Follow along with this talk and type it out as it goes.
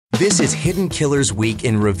This is Hidden Killers Week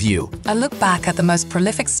in Review. A look back at the most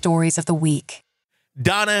prolific stories of the week.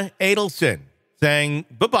 Donna Adelson saying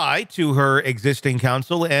bye-bye to her existing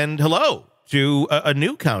counsel and hello to a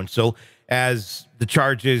new counsel as the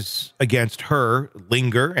charges against her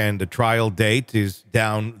linger and a trial date is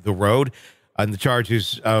down the road on the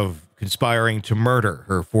charges of conspiring to murder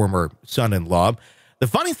her former son-in-law. The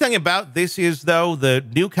funny thing about this is, though, the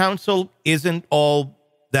new counsel isn't all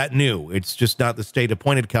that new. It's just not the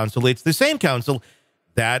state-appointed counsel. It's the same counsel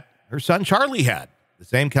that her son Charlie had, the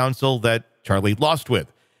same counsel that Charlie lost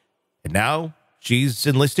with. And now she's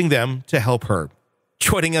enlisting them to help her.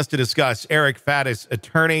 Joining us to discuss, Eric Faddis,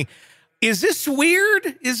 attorney. Is this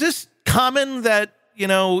weird? Is this common that, you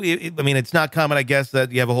know, I mean, it's not common, I guess,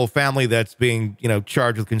 that you have a whole family that's being, you know,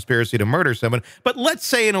 charged with conspiracy to murder someone. But let's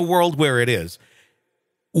say in a world where it is,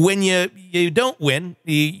 when you don't win,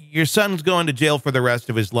 your son's going to jail for the rest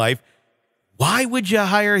of his life. Why would you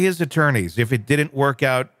hire his attorneys if it didn't work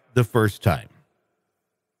out the first time?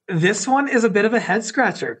 This one is a bit of a head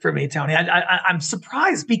scratcher for me, Tony. I'm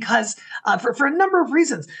surprised because for a number of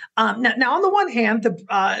reasons. Now, on the one hand,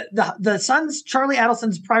 the son's Charlie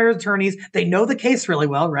Adelson's prior attorneys, they know the case really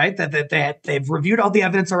well, right? They've reviewed all the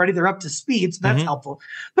evidence already. They're up to speed, so that's helpful.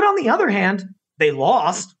 But on the other hand, they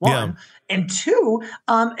lost one. Yeah. And two,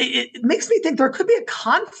 it makes me think there could be a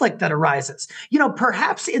conflict that arises. You know,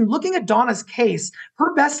 perhaps in looking at Donna's case,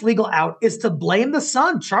 her best legal out is to blame the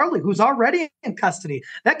son, Charlie, who's already in custody.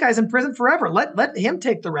 That guy's in prison forever. Let him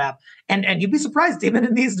take the rap. And you'd be surprised, even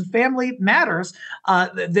in these family matters,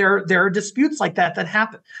 there are disputes like that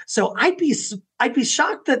happen. So I'd be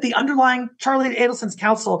shocked that the underlying Charlie Adelson's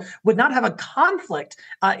counsel would not have a conflict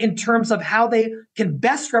in terms of how they can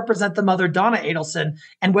best represent the mother, Donna Adelson,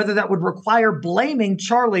 and whether that would require blaming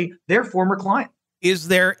Charlie, their former client. Is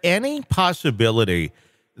there any possibility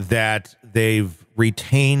that they've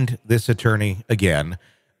retained this attorney again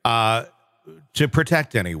to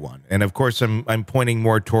protect anyone? And of course, I'm pointing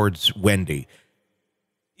more towards Wendi.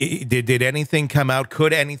 Did anything come out?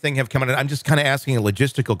 Could anything have come out? I'm just kind of asking a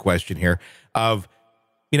logistical question here of,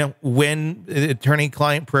 you know, when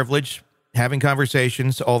attorney-client privilege, having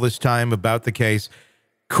conversations all this time about the case,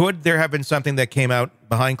 could there have been something that came out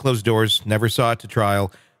behind closed doors, never saw it to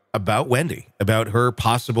trial, about Wendi, about her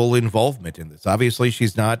possible involvement in this? Obviously,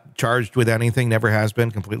 she's not charged with anything, never has been,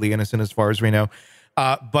 completely innocent as far as we know.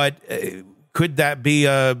 But could that be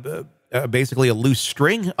basically a loose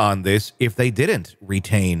string on this if they didn't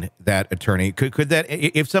retain that attorney? Could that,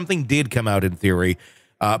 if something did come out in theory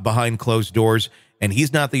behind closed doors and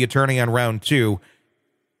he's not the attorney on round two,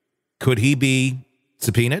 could he be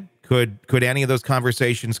subpoenaed? Could any of those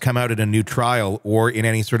conversations come out in a new trial or in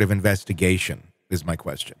any sort of investigation is my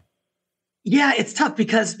question. Yeah, it's tough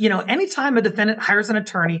because, you know, anytime a defendant hires an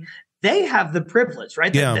attorney, they have the privilege,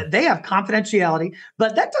 right? Yeah. They have confidentiality,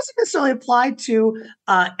 but that doesn't necessarily apply to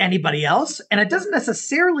anybody else. And it doesn't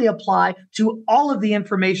necessarily apply to all of the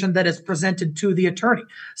information that is presented to the attorney.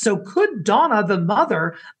 So could Donna, the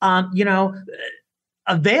mother,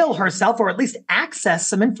 avail herself or at least access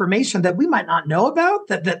some information that we might not know about,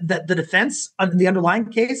 that the defense on the underlying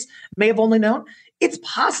case may have only known? It's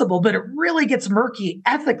possible, but it really gets murky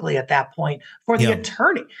ethically at that point for the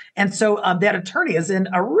attorney. And so that attorney is in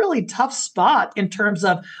a really tough spot in terms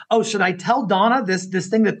of, oh, should I tell Donna this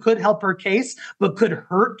thing that could help her case, but could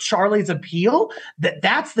hurt Charlie's appeal?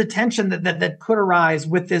 That's the tension that could arise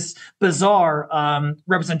with this bizarre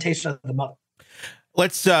representation of the mother.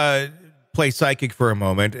 Let's play psychic for a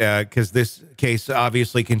moment, because this case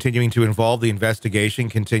obviously continuing to involve, the investigation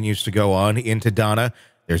continues to go on into Donna.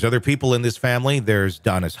 There's other people in this family. There's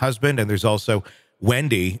Donna's husband, and there's also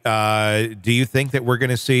Wendi. Do you think that we're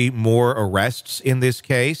going to see more arrests in this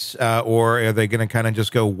case, or are they going to kind of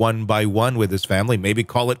just go one by one with this family? Maybe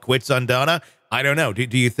call it quits on Donna? I don't know.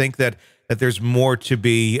 Do you think that there's more to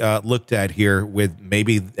be looked at here with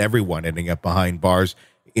maybe everyone ending up behind bars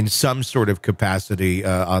in some sort of capacity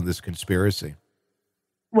on this conspiracy?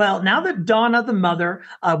 Well, now that Donna, the mother,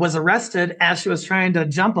 was arrested as she was trying to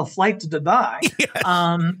jump a flight to Dubai,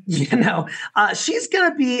 yes. She's going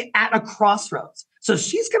to be at a crossroads. So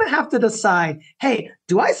she's going to have to decide, hey,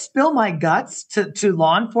 do I spill my guts to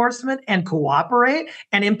law enforcement and cooperate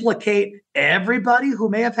and implicate everybody who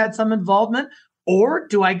may have had some involvement? Or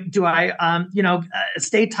do I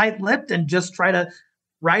stay tight-lipped and just try to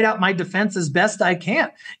write out my defense as best I can?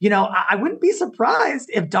 You know, I wouldn't be surprised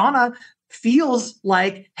if Donna feels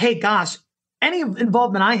like, hey, gosh, any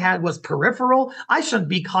involvement I had was peripheral. I shouldn't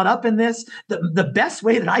be caught up in this. The best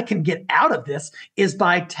way that I can get out of this is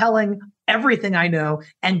by telling everything I know.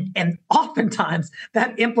 And oftentimes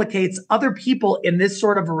that implicates other people in this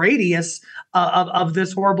sort of radius of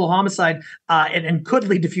this horrible homicide and could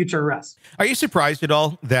lead to future arrests. Are you surprised at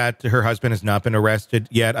all that her husband has not been arrested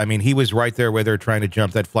yet? I mean, he was right there with her trying to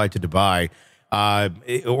jump that flight to Dubai.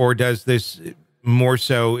 Or does this more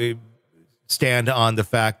so stand on the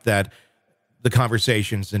fact that the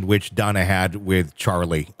conversations in which Donna had with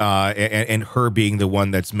Charlie and her being the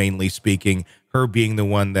one that's mainly speaking, her being the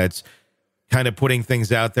one that's kind of putting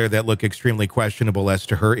things out there that look extremely questionable as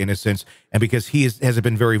to her innocence, and because he hasn't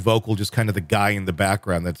been very vocal, just kind of the guy in the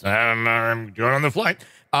background that's I'm going on the flight.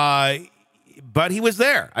 But he was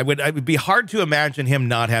there. I would be hard to imagine him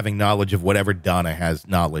not having knowledge of whatever Donna has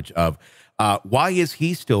knowledge of. Why is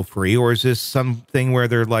he still free, or is this something where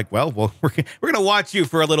they're like, well, we're going to watch you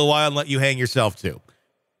for a little while and let you hang yourself too?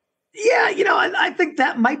 Yeah, I think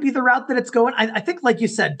that might be the route that it's going. I think, like you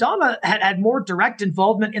said, Donna had more direct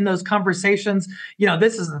involvement in those conversations.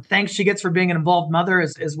 This is the thanks she gets for being an involved mother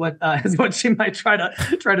is what she might try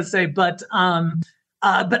to say. But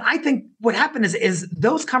I think what happened is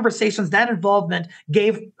those conversations, that involvement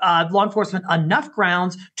gave law enforcement enough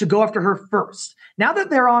grounds to go after her first. Now that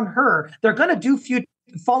they're on her, they're going to do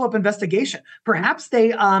follow-up investigation. Perhaps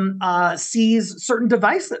they seize certain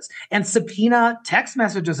devices and subpoena text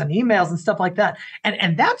messages and emails and stuff like that.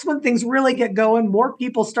 And that's when things really get going. More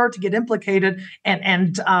people start to get implicated.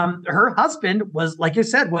 And her husband was, like you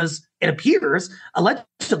said, it appears,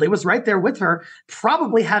 allegedly was right there with her,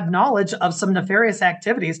 probably had knowledge of some nefarious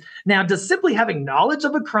activities. Now, does simply having knowledge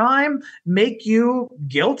of a crime make you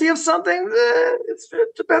guilty of something?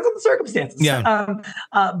 It depends on the circumstances. Yeah.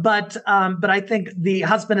 But I think the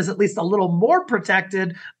husband is at least a little more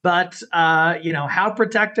protected, but how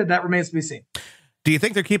protected, that remains to be seen. Do you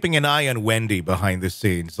think they're keeping an eye on Wendi behind the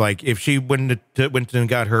scenes? Like, if she went and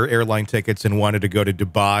got her airline tickets and wanted to go to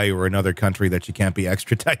Dubai or another country that she can't be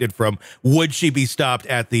extradited from, would she be stopped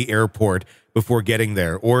at the airport before getting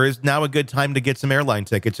there? Or is now a good time to get some airline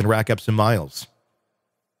tickets and rack up some miles?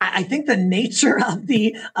 I think the nature of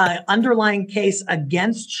the underlying case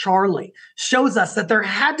against Charlie shows us that there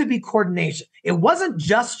had to be coordination. It wasn't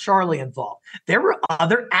just Charlie involved. There were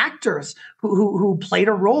other actors who played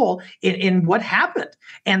a role in what happened.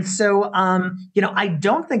 And so, I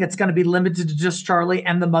don't think it's going to be limited to just Charlie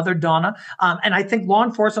and the mother, Donna. And I think law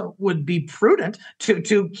enforcement would be prudent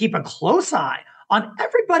to keep a close eye on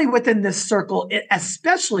everybody within this circle,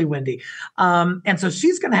 especially Wendi. And so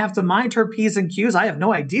she's going to have to mind her P's and Q's. I have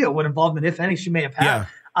no idea what involvement, if any, she may have had.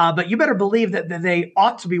 Yeah. But you better believe that they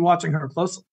ought to be watching her closely.